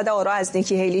 15% آرا از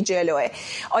نیکی هیلی جلوه.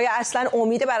 آیا اصلا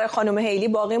امیدی برای خانم هیلی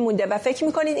باقی مونده و فکر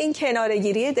می‌کنید این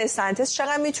کناره‌گیری دسانتس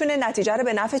چقدر میتونه نتیجه رو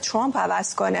به نفع ترامپ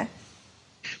عوض کنه؟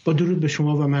 با درود به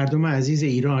شما و مردم عزیز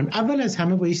ایران. اول از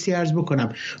همه بایستی عرض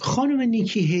بکنم خانم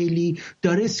نیکی هیلی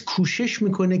داره کوشش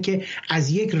میکنه که از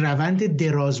یک روند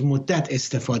دراز مدت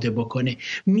استفاده بکنه.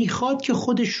 میخواد که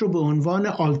خودش رو به عنوان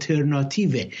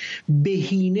آلترناتیو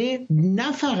بهینه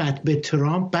نه فقط به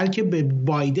ترامپ بلکه به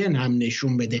بایدن هم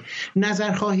نشون بده.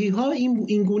 نظرخواهی ها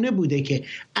این گونه بوده که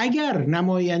اگر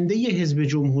نماینده حزب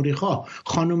جمهوری خواه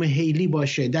خانم هیلی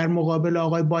باشه در مقابل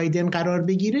آقای بایدن قرار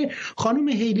بگیره، خانم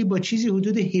هیلی با چیزی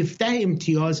حدود 17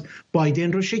 امتیاز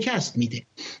بایدن رو شکست میده.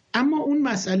 اما اون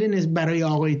مسئله برای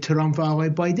آقای ترامپ و آقای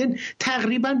بایدن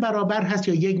تقریبا برابر هست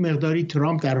یا یک مقداری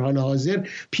ترامپ در حال حاضر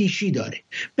پیشی داره.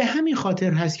 به همین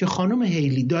خاطر هست که خانم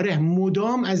هیلی داره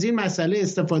مدام از این مسئله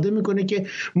استفاده میکنه که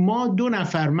ما 2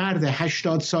 نفر مرد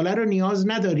 80 ساله رو نیاز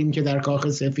نداریم که در کاخ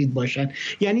سفید باشن.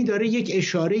 یعنی داره یک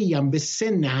اشاره‌ای هم به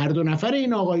سن هر 2 نفر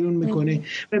این آقایون میکنه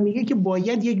و میگه که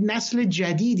باید یک نسل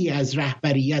جدیدی از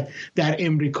رهبریت در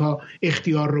امریکا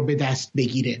اختیار رو به دست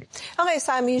بگیره. آقای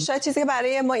سمی، شاید چیزی که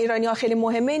برای ما ایرانی‌ها خیلی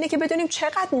مهمه اینه که بدونیم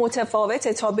چقدر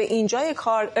متفاوته تا به اینجای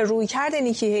کار رویکرد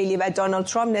نیکی هیلی و دونالد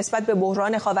ترامپ نسبت به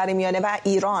بحران خاورمیانه و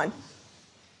ایران.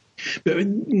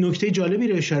 نکته جالبی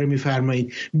رو اشاره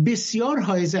می‌فرمایید، بسیار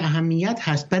حائز اهمیت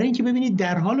هست برای اینکه ببینید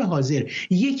در حال حاضر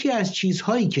یکی از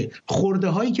چیزهایی که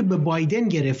خرده‌هایی که به بایدن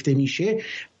گرفته میشه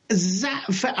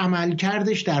ضعف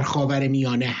عملکردش در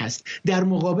خاورمیانه هست در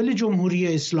مقابل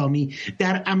جمهوری اسلامی،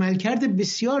 در عملکرد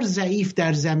بسیار ضعیف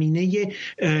در زمینه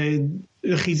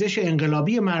خیزش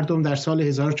انقلابی مردم در سال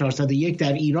 1401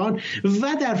 در ایران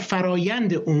و در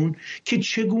فرایند اون که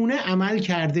چگونه عمل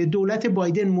کرده. دولت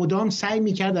بایدن مدام سعی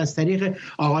میکرد از طریق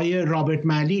آقای رابرت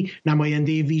مالی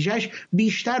نماینده ویژش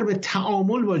بیشتر به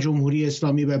تعامل با جمهوری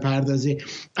اسلامی بپردازه.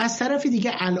 از طرف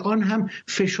دیگه الان هم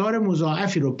فشار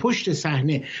مضاعفی رو پشت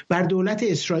صحنه بر دولت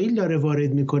اسرائیل داره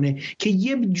وارد میکنه که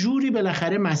یه جوری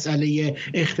بالاخره مسئله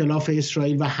اختلاف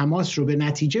اسرائیل و حماس رو به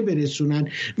نتیجه برسونن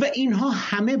و اینها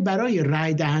همه برای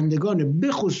رای دهندگان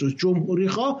به خصوص جمهوری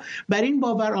خواه بر این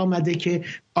باور آمده که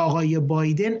آقای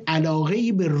بایدن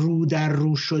علاقه‌ای به رو در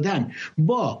رو شدن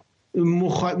با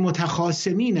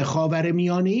متخاصمین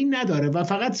خاورمیانه‌ای نداره و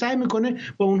فقط سعی میکنه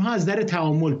با اونها از در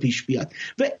تعامل پیش بیاد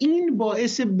و این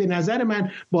باعث به نظر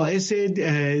من باعث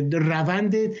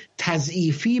روند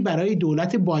تضعیفی برای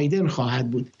دولت بایدن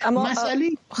خواهد بود. اما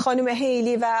خانم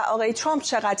هیلی و آقای ترامپ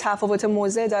چقدر تفاوت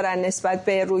موضع نسبت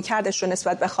به رویکردشون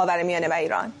نسبت به خاورمیانه و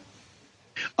ایران؟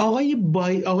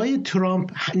 آقای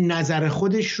ترامپ نظر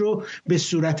خودش رو به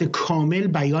صورت کامل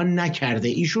بیان نکرده.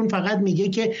 ایشون فقط میگه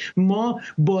که ما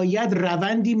باید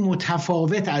روندی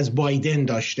متفاوت از بایدن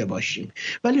داشته باشیم،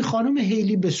 ولی خانم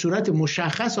هیلی به صورت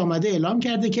مشخص آمده اعلام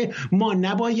کرده که ما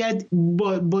نباید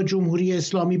با جمهوری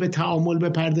اسلامی به تعامل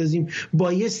بپردازیم،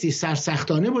 بایستی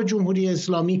سرسختانه با جمهوری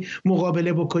اسلامی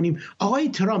مقابله بکنیم. آقای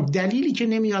ترامپ دلیلی که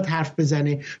نمیاد حرف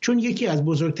بزنه چون یکی از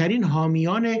بزرگترین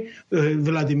حامیان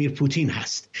ولادیمیر پوتین هست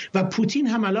و پوتین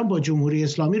هم الان با جمهوری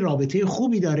اسلامی رابطه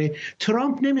خوبی داره.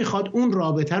 ترامپ نمیخواد اون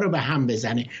رابطه رو به هم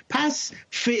بزنه، پس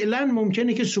فعلا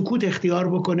ممکنه که سکوت اختیار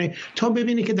بکنه تا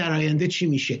ببینه که در آینده چی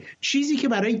میشه. چیزی که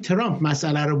برای ترامپ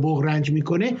مسئله رو بغرنج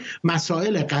میکنه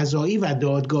مسائل قضایی و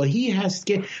دادگاهی هست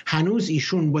که هنوز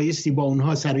ایشون بایستی با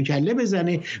اونها سر و کله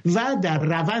بزنه و در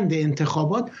روند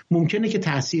انتخابات ممکنه که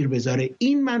تأثیر بذاره.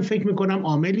 این من فکر میکنم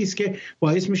عاملی است که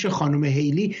باعث میشه خانم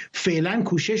هیلی فعلا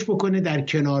کوشش بکنه در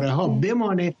کناره ها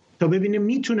بمانه تا ببینه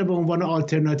میتونه به عنوان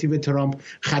آلترناتیو ترامپ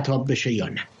خطاب بشه یا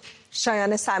نه.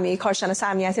 شایان سمی، کارشناس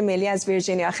امنیت ملی از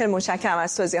ویرجینیا، خیلی متشکرم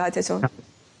از توضیحاتتون.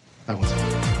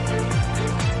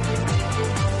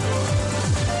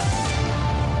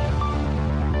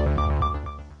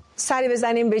 سری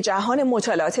بزنیم به جهان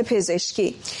مطالعات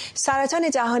پزشکی. سرطان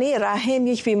دهانه رحم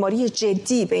یک بیماری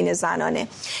جدی بین زنانه،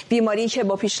 بیماری که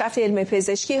با پیشرفت علم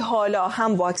پزشکی حالا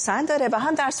هم واکسن داره و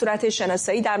هم در صورت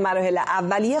شناسایی در مراحل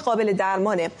اولیه قابل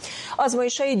درمانه.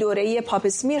 آزمایش‌های دوره‌ای پاپ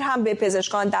اسمیر هم به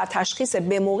پزشکان در تشخیص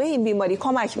به موقع این بیماری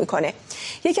کمک میکنه.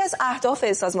 یکی از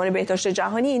اهداف سازمان بهداشت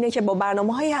جهانی اینه که با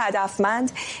برنامه‌های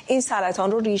هدفمند این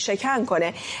سرطان رو ریشه‌کن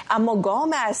کنه، اما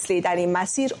گام اصلی در این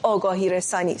مسیر آگاهی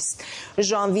رسانی است.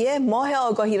 ژانویه ماه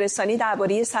آگاهی رسانی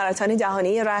درباره سرطان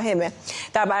دهانه رحمه.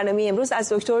 در برنامه امروز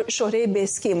از دکتر شهره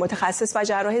بسکی، متخصص و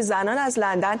جراح زنان از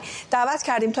لندن، دعوت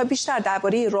کردیم تا بیشتر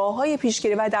درباره راه‌های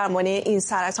پیشگیری و درمان این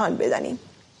سرطان بدانیم.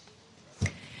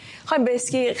 خانم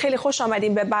بسکی، خیلی خوش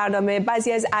آمدیم به برنامه.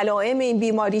 بعضی از علائم این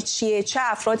بیماری چیه؟ چه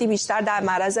افرادی بیشتر در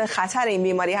معرض خطر این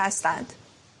بیماری هستند؟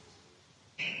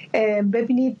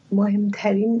 ببینید،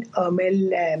 مهمترین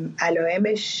عامل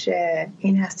علائمش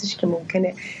این هستش که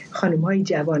ممکنه خانم‌های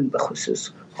جوان به خصوص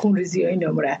خونریزی‌های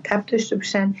نامرتب داشته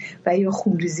باشن و یا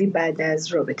خونریزی بعد از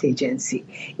رابطه جنسی.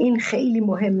 این خیلی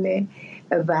مهمه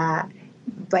و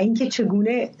اینکه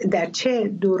چگونه در چه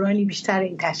دورانی بیشتر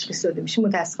این تشخیص داده میشه.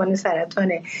 متاسفانه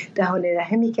سرطان دهان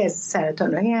رحم یکی از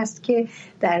سرطان‌هایی است که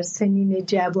در سنین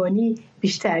جوانی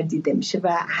بیشتر دیده میشه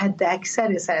و حد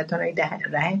اکثر سرطان‌های دهان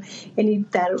رحم یعنی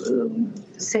در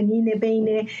سنین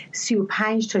بین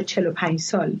 35 تا 45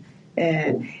 سال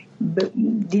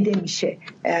دیده میشه.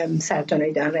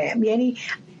 سرطان‌های دهان رحم یعنی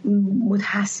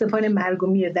متاسفانه مرگ و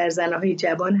میر در زنهای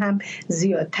جوان هم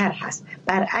زیادتر هست،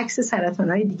 برعکس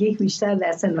سرطان‌های دیگه که بیشتر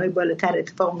در سن‌های بالاتر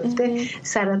اتفاق میفته.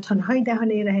 سرطان‌های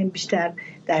دهانه رحم بیشتر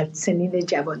در سنین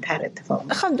جوانتر اتفاق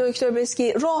میفته. خانم دکتر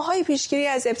بسکی، راه‌های پیشگیری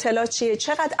از ابتلا چیه؟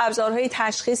 چقدر ابزارهای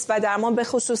تشخیص و درمان به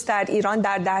خصوص در ایران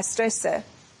در دسترسه؟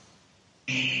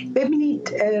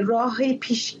 ببینید، راه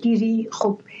پیشگیری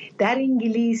خب در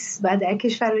انگلیس و در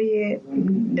کشورهای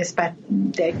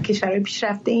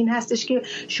پیشرفته این هستش که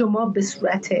شما به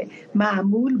صورت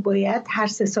معمول باید هر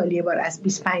 3 سال یه بار از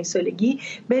 25 سالگی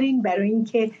برین برای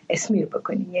اینکه اسمیر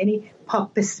بکنین، یعنی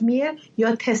پاپ اسمیر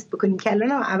یا تست بکنیم که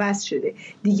الان هم عوض شده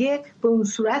دیگه. به اون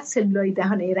صورت سلولای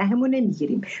دهانه رحم رو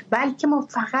نمیگیریم، بلکه ما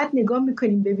فقط نگاه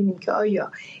میکنیم ببینیم که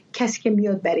آیا کسی که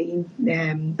میاد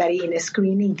برای این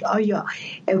اسکرینینگ آیا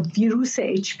ویروس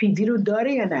HPV رو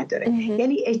داره یا نداره.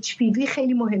 یعنی HPV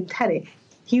خیلی مهمتره،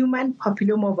 هیومن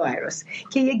پاپیلوما ویروس،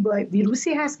 که یک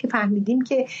ویروسی هست که فهمیدیم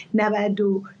که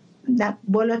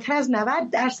بالاتر از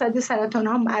 90% سرطان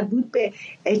ها مربوط به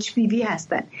HPV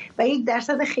هستن و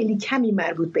 1% خیلی کمی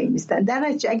مربوط به این نیستن. در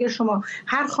نتیجه اگر شما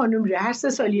هر خانم رو هر 3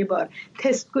 سال یه بار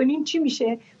تست کنین چی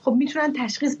میشه؟ خب میتونن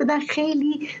تشخیص بدن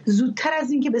خیلی زودتر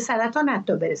از این که به سرطان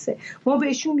حتی برسه. ما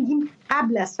بهشون میگیم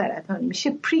قبل از سرطان،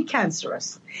 میشه پری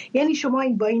کانسرس. یعنی شما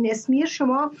با این اسمیر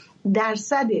شما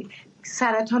درصد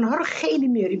سرطان ها رو خیلی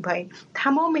میاریم پایین.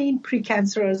 تمام این پری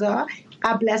کانسرز ها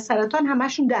قبل از سرطان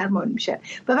همشون درمان میشن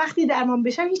و وقتی درمان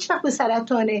بشن هیچ وقت به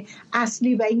سرطان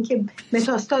اصلی و اینکه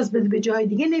متاستاز بده به جای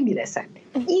دیگه نمیرسن.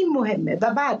 این مهمه.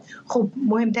 و بعد خب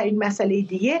مهمترین مسئله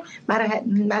دیگه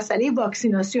مسئله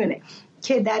واکسیناسیونه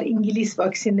که در انگلیس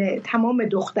واکسین تمام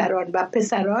دختران و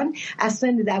پسران از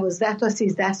سن 12 تا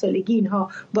 13 سالگی اینها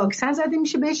واکسن زده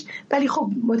میشه بهش، ولی خب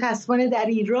متاسفانه در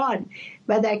ایران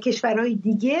و در کشورهای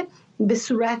دیگه به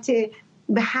صورت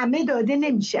به همه داده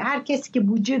نمیشه. هر کسی که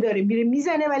بودجه داره میره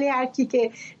میزنه، ولی هر کی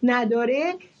که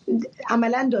نداره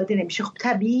عملا داده نمیشه. خب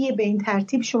طبیعیه به این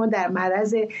ترتیب شما در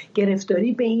معرض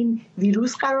گرفتاری به این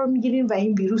ویروس قرار میگیرین و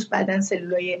این ویروس بعداً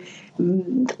سلولای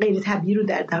غیر طبیعی رو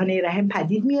در دهانه رحم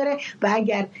پدید میاره و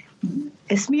اگر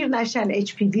اسمیر نشن،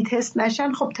 HPV تست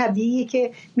نشن، خب طبیعیه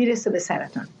که میرسه به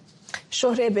سرطان.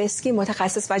 شهره بسکی،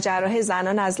 متخصص و جراح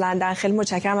زنان از لندن، خیلی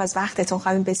متشکرم از وقتتون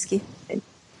خانم بسکی.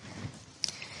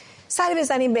 سری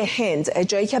بزنیم به هند،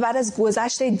 جایی که بعد از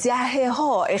گذشت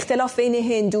دهه‌ها اختلاف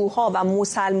بین هندوها و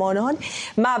مسلمانان،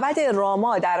 معبد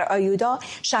راما در آیودا،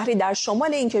 شهری در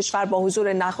شمال این کشور، با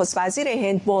حضور نخست وزیر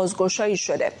هند بازگشایی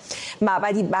شده.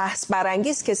 معبدی بحث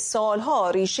برانگیز که سالها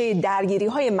ریشه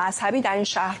درگیری‌های مذهبی در این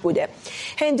شهر بوده.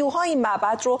 هندوها این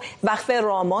معبد رو وقف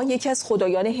راما، یکی از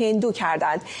خدایان هندو،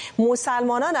 کردند.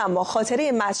 مسلمانان اما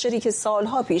خاطره مسجدی که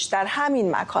سالها پیش در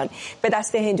همین مکان به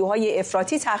دست هندوهای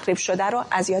افراطی تخریب شده رو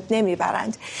از یاد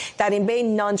میبرند. در این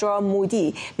بین ناندرا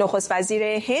مودی، نخست وزیر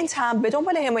هند، هم به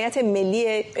دنبال حمایت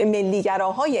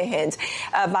ملیگراهای هند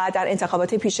و در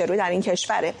انتخابات پیشرو در این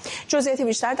کشوره. جزئیات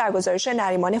بیشتر در گزارش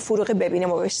نریمان فروغی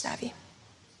ببینیم و بشنویم.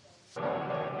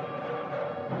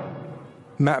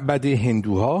 معبد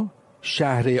هندوها،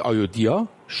 شهر آیودیا،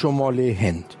 شمال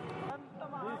هند.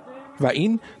 و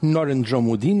این نارندرا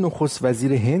مودی، نخست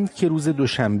وزیر هند، که روز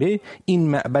دوشنبه این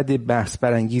معبد بحث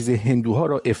برانگیز هندوها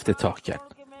را افتتاح کرد.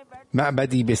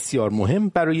 معبدی بسیار مهم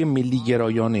برای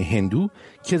ملیگرایان هندو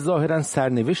که ظاهراً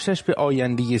سرنوشتش به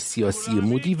آینده سیاسی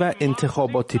مودی و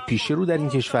انتخابات پیش رو در این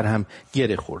کشور هم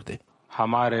گره خورده.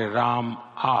 هماره رام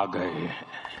آگئے،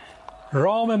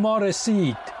 رام ما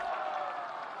رسید.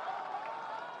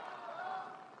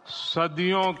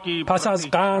 پس از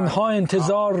قرنها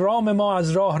انتظار رام ما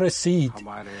از راه رسید.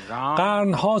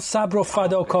 قرنها صبر و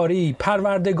فداکاری،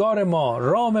 پروردگار ما،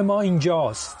 رام ما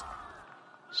اینجاست.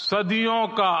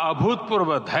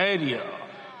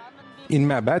 این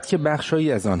معبد که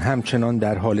بخشایی از آن همچنان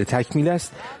در حال تکمیل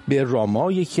است، به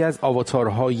راما، یکی از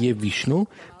آواتارهای ویشنو،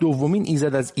 دومین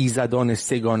ایزد از ایزدان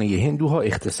سگانه هندوها،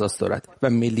 اختصاص دارد و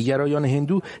ملیگرایان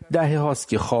هندو دهه‌هاست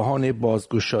که خواهان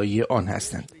بازگشایی آن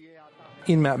هستند.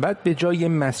 این معبد به جای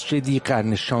مسجدی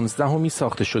قرن 16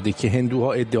 ساخته شده که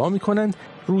هندوها ادعا می‌کنند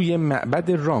روی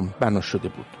معبد رام بنا شده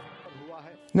بود.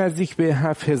 نزدیک به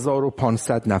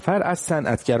 7500 نفر از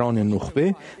صنعتگران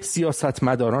نخبه،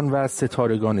 سیاستمداران و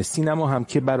ستارگان سینما هم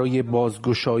که برای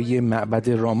بازگشایی معبد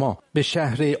راما به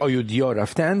شهر آیودیا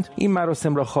رفتند، این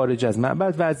مراسم را خارج از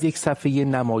معبد و از یک صفحه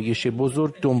نمایش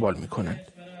بزرگ دنبال می‌کنند.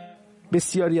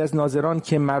 بسیاری از ناظران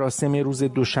که مراسم روز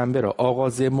دوشنبه را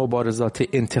آغاز مبارزات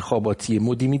انتخاباتی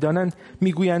مودی می‌دانند،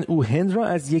 می‌گویند او هند را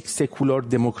از یک سکولار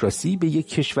دموکراسی به یک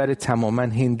کشور تماماً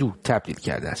هندو تبدیل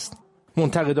کرده است.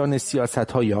 منتقدان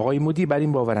سیاست‌های آقای مودی بر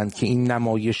این باورند که این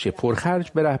نمایش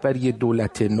پرخرج به رهبری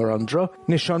دولت ناراندرا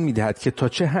نشان می‌دهد که تا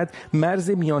چه حد مرز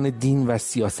میان دین و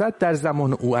سیاست در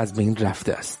زمان او از بین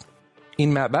رفته است.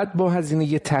 این معبد با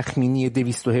هزینه تخمینی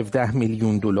 217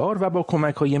 میلیون دلار و با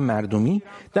کمک‌های مردمی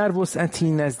در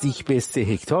وسعتی نزدیک به 3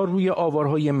 هکتار روی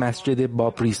آوارهای مسجد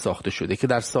بابری ساخته شده که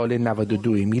در سال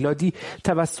 92 میلادی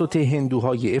توسط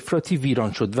هندوهای افراطی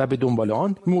ویران شد و به دنبال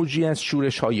آن موجی از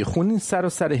شورش‌های خونین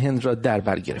سراسر هند را در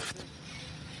بر گرفت.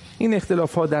 این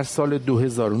اختلافات در سال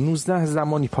 2019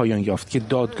 زمانی پایان یافت که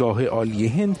دادگاه عالی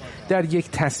هند در یک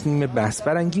تصمیم بحث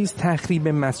برانگیز تخریب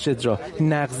مسجد را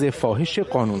نقض فاحش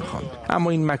قانون خواند. اما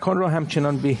این مکان را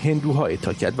همچنان به هندوها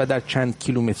اعطا کرد و در چند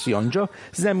کیلومتری آنجا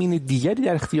زمین دیگری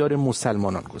در اختیار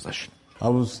مسلمانان گذاشت.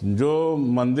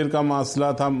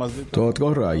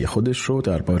 دادگاه رأی خودش رو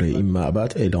درباره این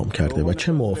معبد اعلام کرده و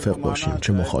چه موافق باشیم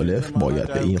چه مخالف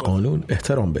باید به این قانون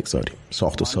احترام بگذاریم.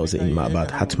 ساخت و ساز این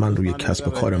معبد حتما روی کسب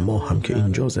و کار ما هم که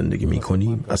اینجا زندگی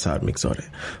می‌کنیم اثر می‌گذاره.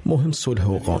 مهم صلح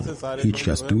و قانون. هیچ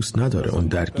کس دوست نداره اون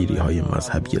درگیری‌های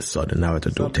مذهبی سال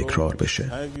 92 تکرار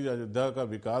بشه.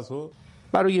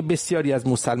 برای بسیاری از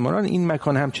مسلمانان این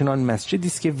مکان همچنان مسجدی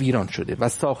است که ویران شده و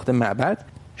ساخت معبد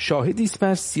شاهدی است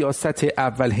بر سیاست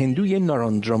اول هندوی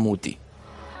ناراندرا مودی.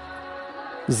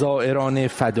 زائران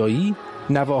فدایی،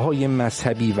 نواهای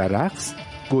مذهبی و رقص،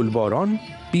 گلباران،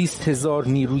 20,000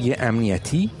 نیروی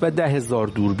امنیتی و 10,000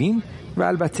 دوربین و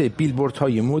البته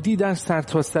بیلبوردهای مودی در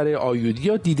سرتاسر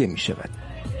آیودیا دیده می شود.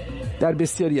 در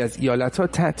بسیاری از ایالت‌ها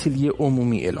تعطیلی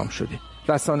عمومی اعلام شده.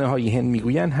 رسانه‌های هند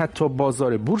می‌گویند حتی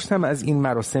بازار بورس هم از این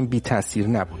مراسم بی تأثیر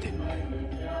نبوده.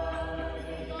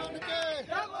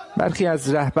 برخی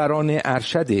از رهبران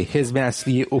ارشد حزب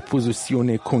اصلی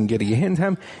اپوزیسیون کنگره هند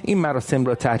هم این مراسم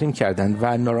را تحریم کردند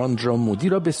و ناراندرا مودی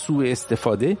را به سوء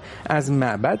استفاده از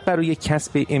معبد برای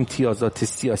کسب امتیازات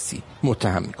سیاسی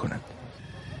متهم می‌کنند.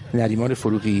 نریمان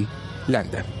فروغی،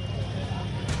 لندن.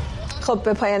 خب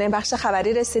به پایان این بخش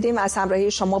خبری رسیدیم. از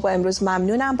همراهی شما با امروز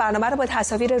ممنونم. برنامه رو با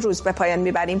تصاویر روز به پایان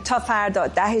میبریم تا فردا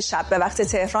 10 شب به وقت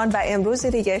تهران و امروز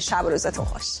دیگه شب و روزتون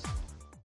خوش.